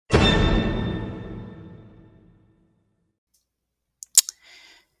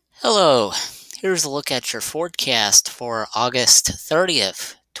Hello, here's a look at your forecast for August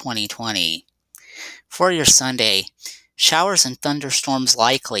 30th, 2020. For your Sunday, showers and thunderstorms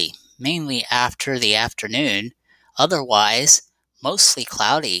likely, mainly after the afternoon, otherwise, mostly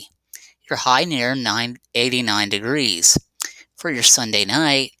cloudy. Your high near 89 degrees. For your Sunday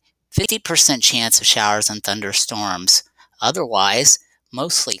night, 50% chance of showers and thunderstorms, otherwise,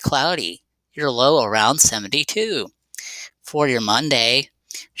 mostly cloudy. Your low around 72. For your Monday,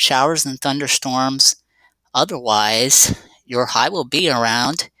 showers and thunderstorms. Otherwise, your high will be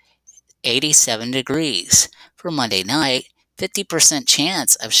around 87 degrees. For Monday night, 50%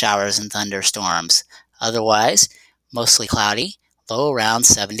 chance of showers and thunderstorms. Otherwise, mostly cloudy, low around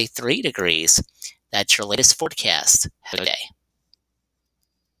 73 degrees. That's your latest forecast. Have a good day.